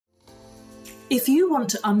If you want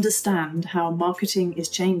to understand how marketing is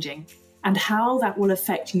changing and how that will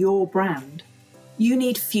affect your brand, you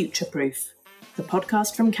need Future Proof, the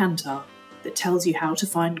podcast from Kantar that tells you how to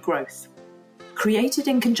find growth. Created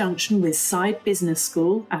in conjunction with Side Business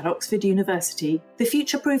School at Oxford University, the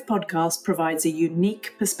Future Proof podcast provides a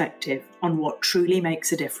unique perspective on what truly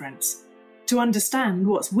makes a difference. To understand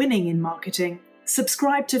what's winning in marketing,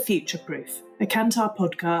 subscribe to Future Proof, a Kantar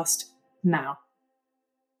podcast, now.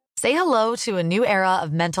 Say hello to a new era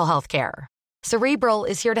of mental health care. Cerebral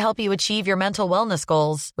is here to help you achieve your mental wellness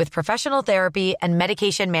goals with professional therapy and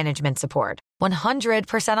medication management support.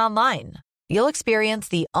 100% online. You'll experience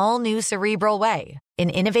the all-new Cerebral Way,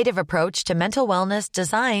 an innovative approach to mental wellness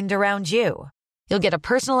designed around you. You'll get a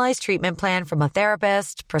personalized treatment plan from a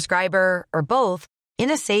therapist, prescriber, or both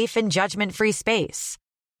in a safe and judgment-free space.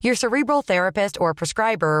 Your Cerebral therapist or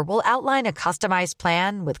prescriber will outline a customized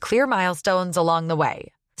plan with clear milestones along the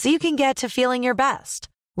way, so you can get to feeling your best.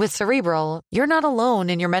 With Cerebral, you're not alone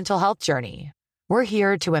in your mental health journey. We're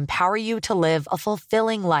here to empower you to live a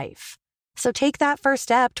fulfilling life. So take that first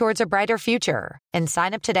step towards a brighter future and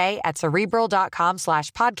sign up today at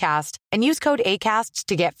Cerebral.com/podcast and use code ACAST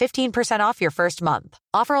to get 15% off your first month.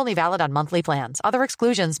 Offer only valid on monthly plans. Other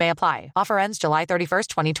exclusions may apply. Offer ends July 31st,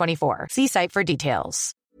 2024. See site for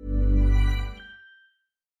details.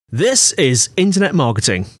 This is Internet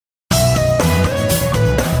Marketing.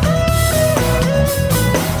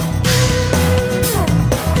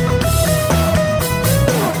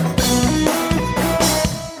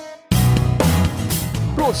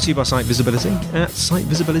 Brought to you by Site Visibility at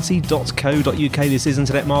sitevisibility.co.uk. This is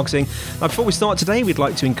Internet Marketing. Now, before we start today, we'd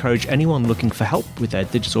like to encourage anyone looking for help with their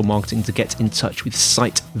digital marketing to get in touch with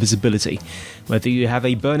Site Visibility. Whether you have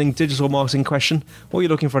a burning digital marketing question or you're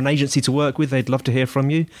looking for an agency to work with, they'd love to hear from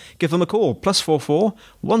you. Give them a call, +44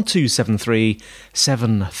 1273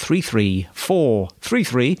 733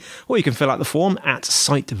 433, or you can fill out the form at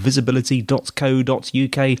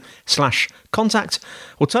sitevisibility.co.uk/contact.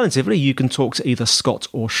 Alternatively, you can talk to either Scott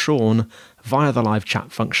or Sean via the live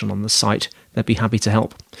chat function on the site. They'd be happy to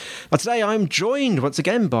help. Now, today I'm joined once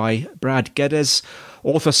again by Brad Geddes,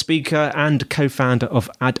 author, speaker, and co-founder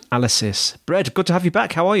of Adalysis. Brad, good to have you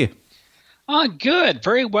back. How are you? Good.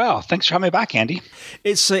 Very well. Thanks for having me back, Andy.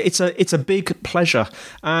 It's a big pleasure.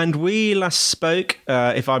 And we last spoke,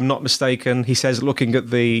 if I'm not mistaken, he says, looking at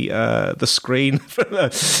the screen,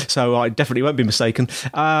 so I definitely won't be mistaken.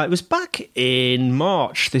 It was back in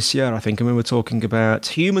March this year, I think, and we were talking about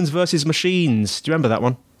humans versus machines. Do you remember that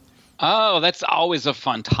one? Oh, that's always a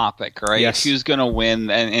fun topic, right? Yes. Who's going to win?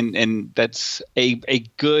 And that's a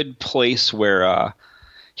good place where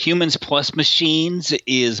humans plus machines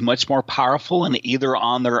is much more powerful and either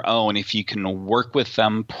on their own if you can work with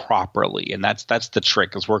them properly. And that's the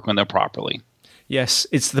trick, is working with them properly. Yes,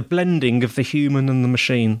 it's the blending of the human and the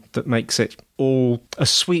machine that makes it all as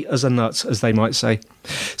sweet as a nut, as they might say.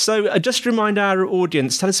 So just to remind our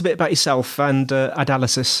audience, tell us a bit about yourself and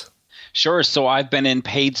Adalysis. Sure. So I've been in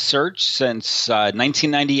paid search since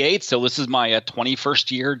 1998. So this is my 21st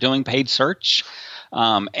year doing paid search.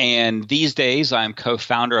 And these days I'm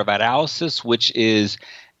co-founder of Adalysis, which is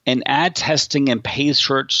an ad testing and paid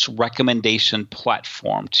search recommendation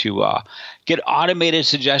platform to get automated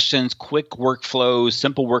suggestions, quick workflows,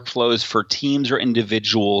 simple workflows for teams or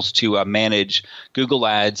individuals to manage Google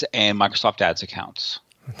Ads and Microsoft Ads accounts.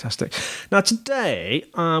 Fantastic. Now, today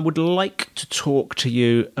I would like to talk to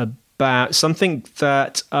you about something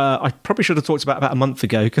that I probably should have talked about a month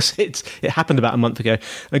ago, because it happened about a month ago.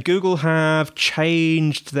 Google have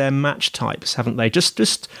changed their match types, haven't they?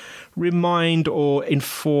 Just remind or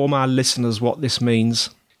inform our listeners what this means.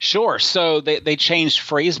 Sure. So they changed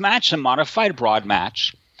phrase match and modified broad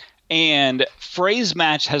match. And phrase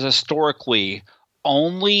match has historically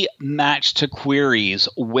only match to queries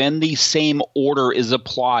when the same order is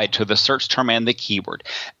applied to the search term and the keyword.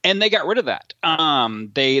 And they got rid of that.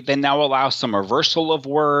 They now allow some reversal of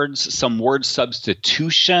words, some word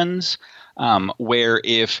substitutions, where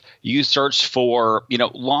if you search for,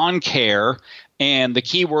 lawn care and the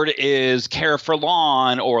keyword is care for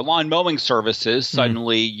lawn or lawn mowing services,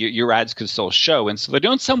 suddenly your ads could still show. And so they're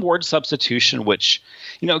doing some word substitution, which,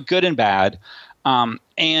 good and bad.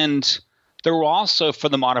 And There were also, for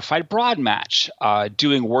the modified broad match,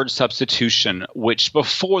 doing word substitution, which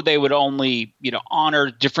before they would only, honor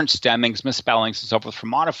different stemmings, misspellings, and so forth for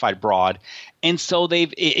modified broad. And so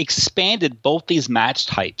they've expanded both these match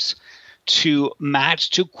types to match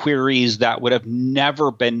to queries that would have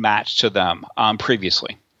never been matched to them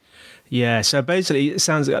previously. Yeah, so basically it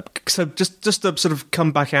sounds like, so just to sort of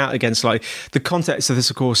come back out again slightly, the context of this,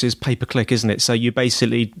 of course, is pay-per-click, isn't it? So you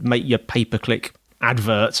basically make your pay-per-click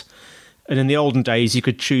advert And in the olden days, you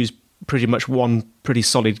could choose pretty much one pretty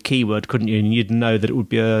solid keyword, couldn't you? And you'd know that it would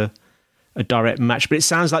be a direct match. But it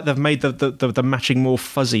sounds like they've made the matching more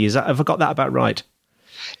fuzzy. Have I got that about right?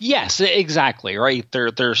 Yes, exactly. Right.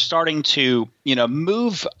 They're starting to,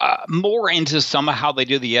 move more into some of how they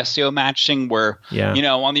do the SEO matching where,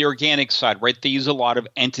 on the organic side, right, they use a lot of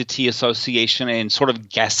entity association and sort of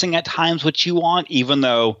guessing at times what you want, even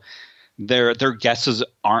though their guesses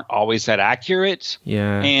aren't always that accurate.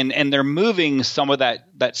 Yeah. And they're moving some of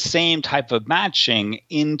that same type of matching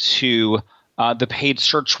into the paid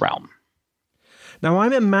search realm. Now,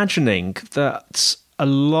 I'm imagining that a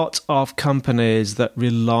lot of companies that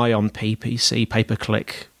rely on PPC,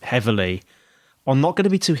 pay-per-click, heavily are not going to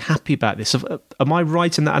be too happy about this. Am I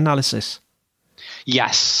right in that analysis?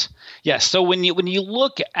 Yes. So when you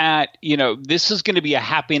look at, this is going to be a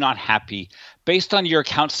happy, not happy based on your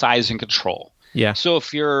account size and control. Yeah. So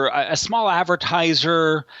if you're a small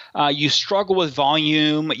advertiser, you struggle with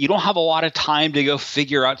volume, you don't have a lot of time to go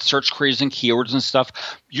figure out search queries and keywords and stuff,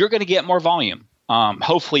 you're going to get more volume.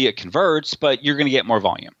 Hopefully it converts, but you're going to get more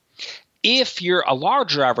volume. If you're a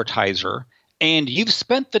larger advertiser and you've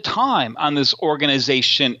spent the time on this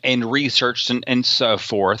organization and research and so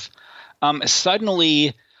forth,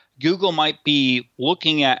 suddenly Google might be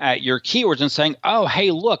looking at your keywords and saying, oh,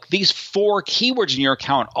 hey, look, these 4 keywords in your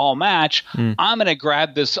account all match. I'm going to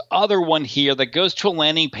grab this other one here that goes to a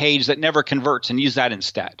landing page that never converts and use that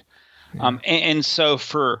instead. And so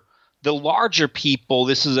for the larger people,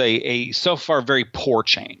 this is a so far very poor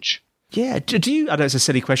change. Yeah. Do you? I know it's a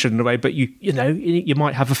silly question in a way, but you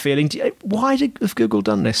might have a feeling. Why have Google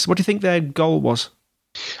done this? What do you think their goal was?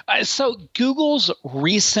 So Google's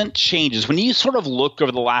recent changes, when you sort of look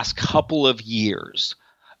over the last couple of years,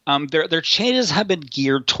 their changes have been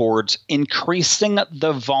geared towards increasing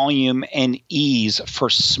the volume and ease for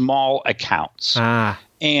small accounts.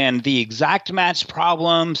 And the exact match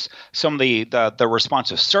problems, some of the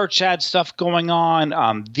responsive search ad stuff going on,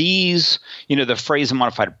 the phrase and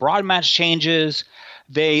modified broad match changes,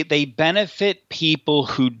 they benefit people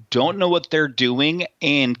who don't know what they're doing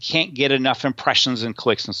and can't get enough impressions and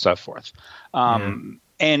clicks and so forth. And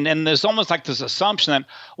there's almost like this assumption that,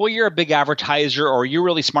 well, you're a big advertiser or you're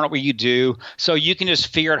really smart at what you do, so you can just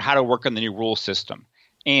figure out how to work on the new rule system.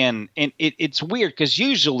 And it's weird because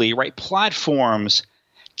usually, right, platforms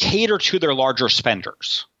cater to their larger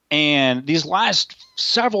spenders. And these last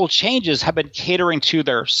several changes have been catering to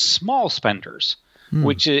their small spenders,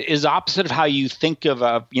 which is opposite of how you think of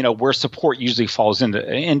where support usually falls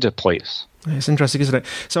into place. It's interesting, isn't it?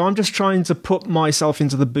 So I'm just trying to put myself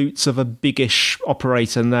into the boots of a biggish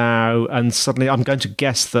operator now, and suddenly I'm going to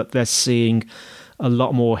guess that they're seeing a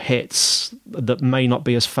lot more hits that may not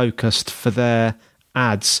be as focused for their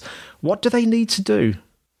ads. What do they need to do?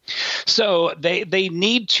 So they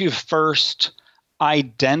need to first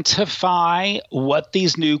identify what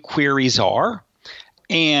these new queries are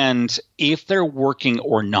and if they're working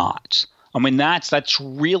or not. I mean, that's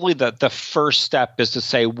really the first step, is to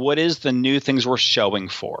say, what is the new things we're showing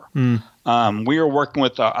for? We were working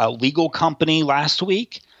with a legal company last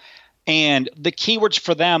week, and the keywords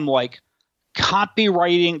for them, like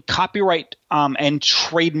copyright and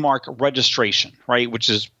trademark registration, right, which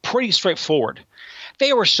is pretty straightforward.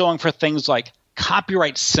 They were showing for things like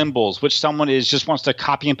copyright symbols, which someone just wants to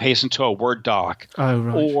copy and paste into a Word doc. Oh,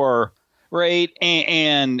 right. Or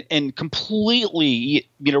and completely,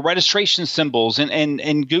 registration symbols,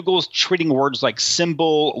 and Google's treating words like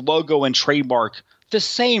symbol, logo, and trademark the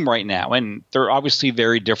same right now, and they're obviously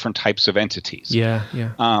very different types of entities. Yeah.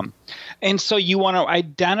 And so you want to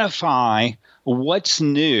identify what's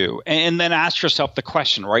new, and then ask yourself the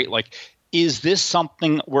question, right? Like, is this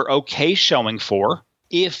something we're okay showing for?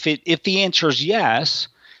 If the answer is yes,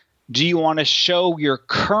 do you want to show your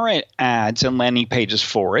current ads and landing pages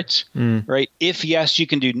for it? Right? If yes, you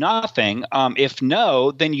can do nothing. If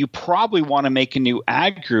no, then you probably want to make a new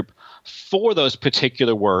ad group for those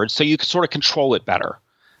particular words so you can sort of control it better.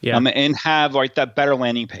 And have like that better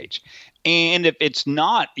landing page. And if it's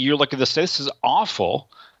not, you're looking at this is awful,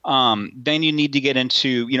 then you need to get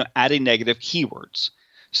into adding negative keywords.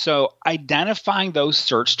 So identifying those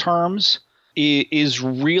search terms is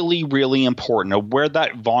really, really important, of where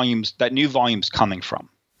that new volume's coming from.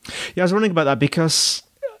 Yeah, I was wondering about that because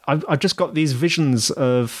I've just got these visions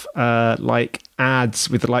of like ads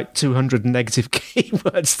with like 200 negative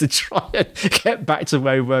keywords to try and get back to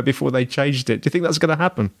where we were before they changed it. Do you think that's going to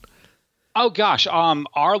happen? Oh gosh,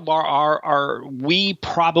 we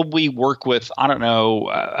probably work with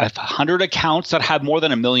 100 accounts that have more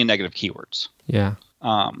than 1 million negative keywords. Yeah.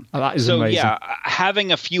 That is amazing. Yeah,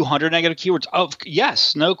 having a few hundred negative keywords,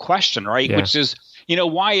 yes, no question, right? Yeah. Which is,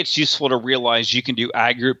 why it's useful to realize you can do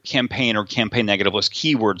ad group campaign or campaign negative list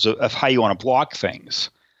keywords of how you want to block things.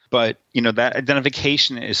 But, that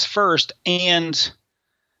identification is first. And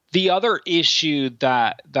the other issue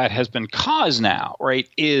that has been caused now, right,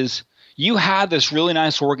 is you have this really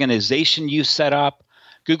nice organization you set up.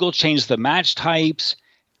 Google changed the match types.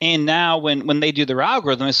 And now when they do their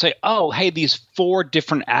algorithm, they say, oh, hey, these 4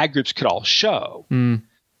 different ad groups could all show.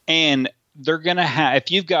 And they're going to have, if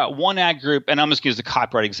you've got one ad group, and I'm just going to use the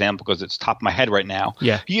copyright example because it's top of my head right now.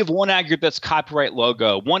 Yeah. You have one ad group that's copyright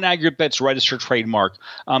logo, one ad group that's registered trademark,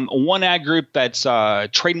 one ad group that's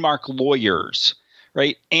trademark lawyers,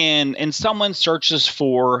 right? And someone searches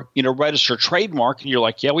for, registered trademark, and you're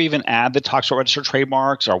like, yeah, we have an ad that talks about registered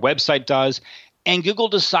trademarks. Our website does. And Google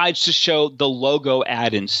decides to show the logo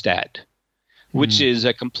ad instead, which is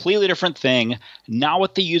a completely different thing. Not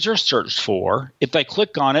what the user searched for. If they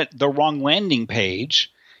click on it, the wrong landing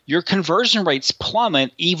page, your conversion rates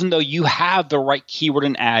plummet even though you have the right keyword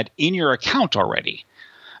and ad in your account already.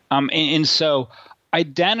 And so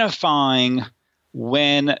identifying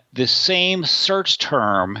when the same search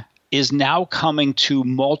term is now coming to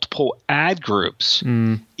multiple ad groups,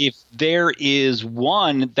 if there is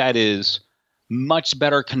one that is much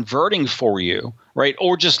better converting for you, right?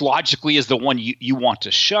 Or just logically is the one you want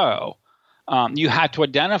to show. You have to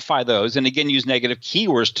identify those and again, use negative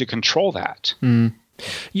keywords to control that.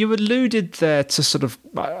 You alluded there to sort of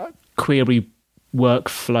query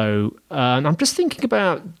workflow. And I'm just thinking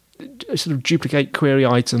about sort of duplicate query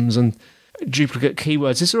items and duplicate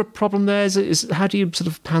keywords. Is there a problem there? How do you sort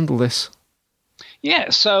of handle this?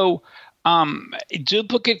 Yeah, so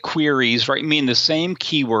duplicate queries, right, mean the same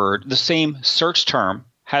keyword, the same search term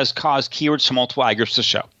has caused keywords to multiple ad groups to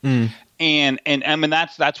show. And I mean,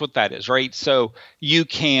 that's what that is, right? So you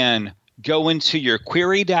can go into your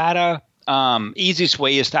query data. Easiest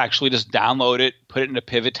way is to actually just download it, put it in a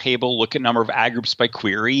pivot table, look at number of ad groups by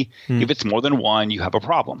query. If it's more than one, you have a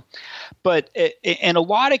problem. But in a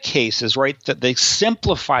lot of cases, right, the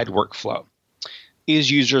simplified workflow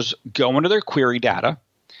is users go into their query data.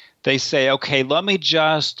 They say, okay, let me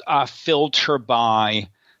just filter by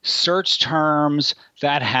search terms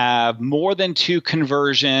that have more than 2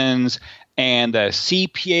 conversions and the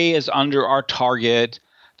CPA is under our target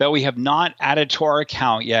that we have not added to our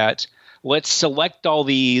account yet. Let's select all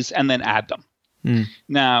these and then add them.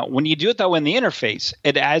 Now, when you do it that way in the interface,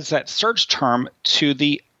 it adds that search term to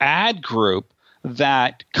the ad group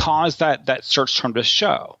that caused that search term to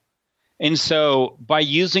show. And so by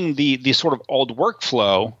using the sort of old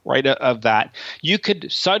workflow, right, of that, you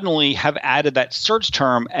could suddenly have added that search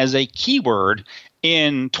term as a keyword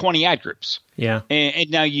in 20 ad groups. Yeah.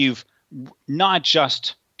 And now you've not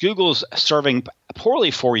just Google's serving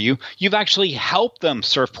poorly for you, you've actually helped them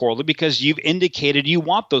serve poorly because you've indicated you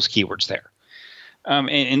want those keywords there.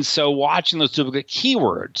 And so watching those duplicate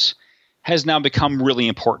keywords has now become really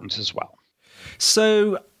important as well.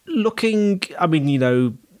 So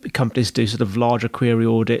companies do sort of larger query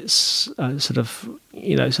audits, sort of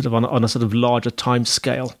on a sort of larger time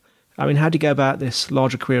scale. I mean, how do you go about this,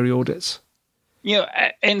 larger query audits?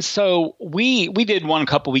 And so we did one a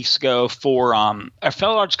couple weeks ago for a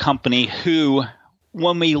fairly large company who,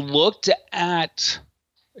 when we looked at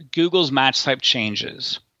Google's match type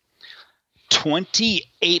changes,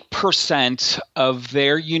 28% of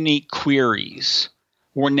their unique queries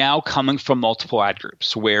were now coming from multiple ad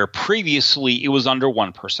groups, where previously it was under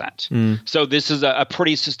 1%. So this is a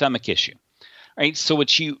pretty systemic issue, right? So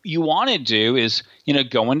what you want to do is,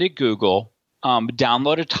 go into Google,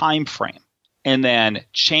 download a time frame, and then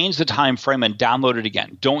change the time frame and download it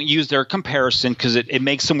again. Don't use their comparison because it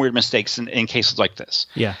makes some weird mistakes in cases like this.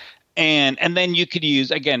 Yeah. And then you could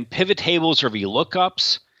use, again, pivot tables or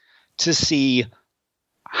VLOOKUPs to see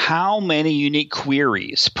how many unique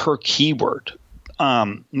queries per keyword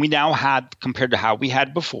we now had compared to how we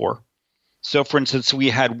had before. So, for instance, we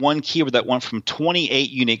had one keyword that went from 28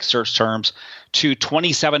 unique search terms to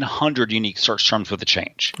 2,700 unique search terms with a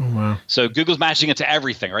change. Oh, wow. So Google's matching it to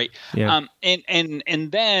everything, right? Yeah.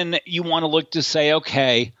 And then you want to look to say,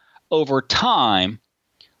 okay, over time,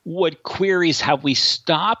 what queries have we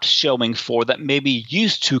stopped showing for that maybe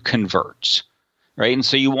used to convert, right? And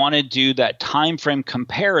so you want to do that time frame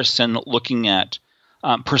comparison, looking at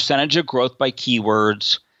percentage of growth by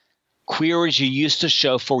keywords, queries you used to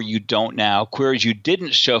show for you don't now, queries you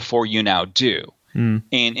didn't show for you now do.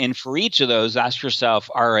 And for each of those, ask yourself,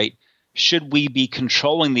 all right, should we be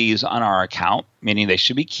controlling these on our account, meaning they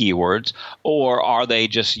should be keywords, or are they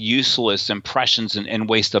just useless impressions and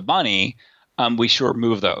waste of money? We should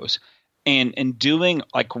remove those. And doing,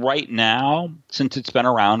 like right now, since it's been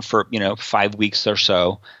around for 5 weeks or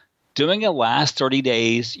so, doing it last 30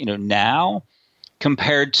 days, now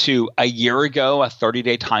compared to a year ago, a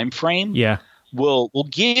 30-day time frame, will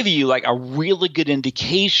give you like a really good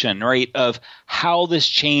indication, right, of how this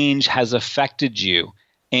change has affected you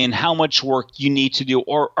and how much work you need to do,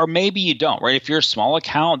 or maybe you don't, right? If you're a small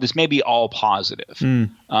account, this may be all positive.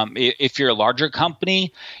 If you're a larger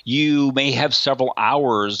company, you may have several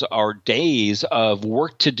hours or days of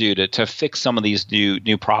work to do to fix some of these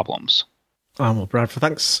new problems. Well, Bradford,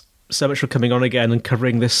 thanks so much for coming on again and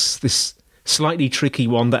covering this slightly tricky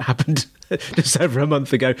one that happened just over a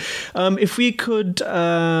month ago. If we could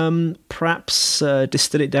perhaps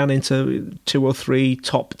distill it down into 2 or 3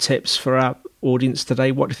 top tips for our audience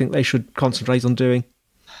today, what do you think they should concentrate on doing?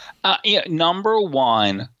 Number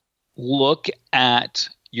 1, look at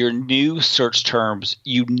your new search terms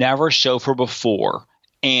you never show for before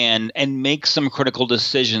and make some critical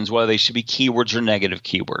decisions whether they should be keywords or negative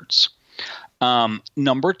keywords.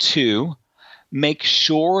 Number 2, make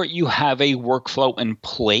sure you have a workflow in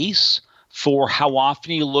place for how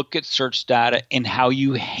often you look at search data and how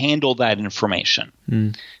you handle that information.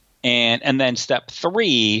 And then step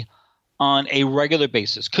 3, on a regular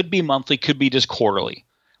basis, could be monthly, could be just quarterly,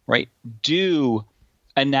 right? Do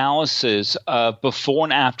analysis of before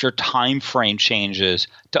and after time frame changes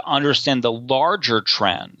to understand the larger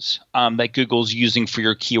trends that Google's using for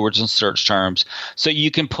your keywords and search terms, so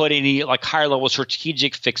you can put any like higher level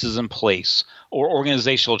strategic fixes in place or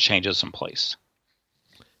organizational changes in place.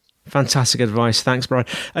 Fantastic advice. Thanks, Brian.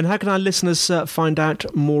 And how can our listeners find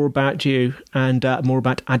out more about you and more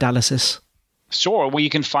about Adalysis? Sure. Well, you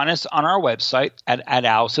can find us on our website at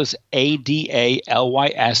Adalysis,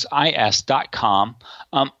 ADALYSIS.com.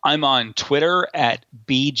 I'm on Twitter at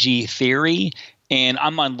BG Theory, and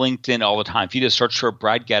I'm on LinkedIn all the time. If you just search for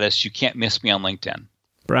Brad Geddes, you can't miss me on LinkedIn.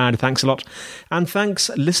 Brad, thanks a lot. And thanks,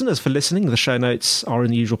 listeners, for listening. The show notes are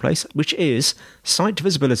in the usual place, which is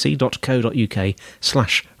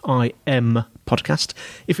sitevisibility.co.uk/IM podcast.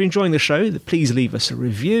 If you're enjoying the show, please leave us a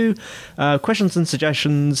review. Questions and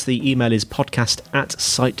suggestions, the email is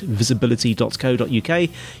podcast@sitevisibility.co.uk.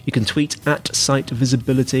 You can tweet at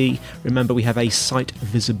sitevisibility. Remember, we have a Site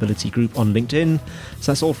Visibility group on LinkedIn.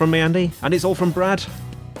 So that's all from me, Andy. And it's all from Brad.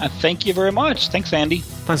 Thank you very much. Thanks, Andy.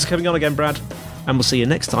 Thanks for coming on again, Brad. And we'll see you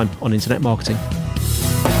next time on Internet Marketing.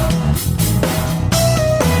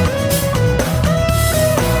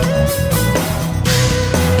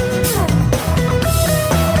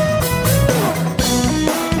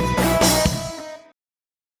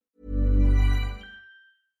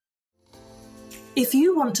 If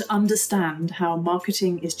you want to understand how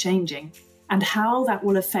marketing is changing and how that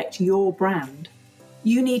will affect your brand,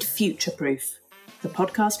 you need Future Proof, the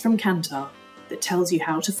podcast from Kantar that tells you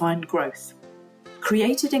how to find growth.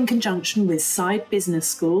 Created in conjunction with Side Business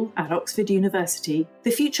School at Oxford University,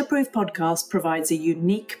 the Future Proof podcast provides a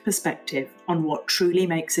unique perspective on what truly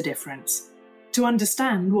makes a difference. To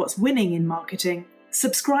understand what's winning in marketing,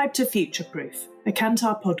 subscribe to Future Proof, a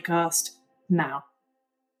Kantar podcast, now.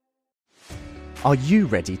 Are you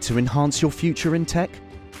ready to enhance your future in tech?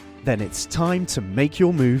 Then it's time to make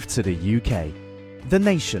your move to the UK, the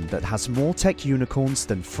nation that has more tech unicorns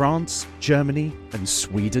than France, Germany, and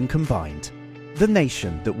Sweden combined. The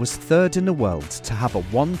nation that was third in the world to have a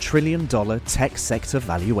 $1 trillion tech sector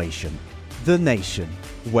valuation. The nation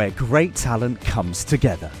where great talent comes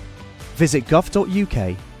together. Visit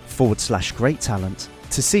gov.uk/great talent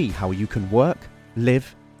to see how you can work,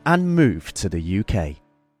 live, and move to the UK.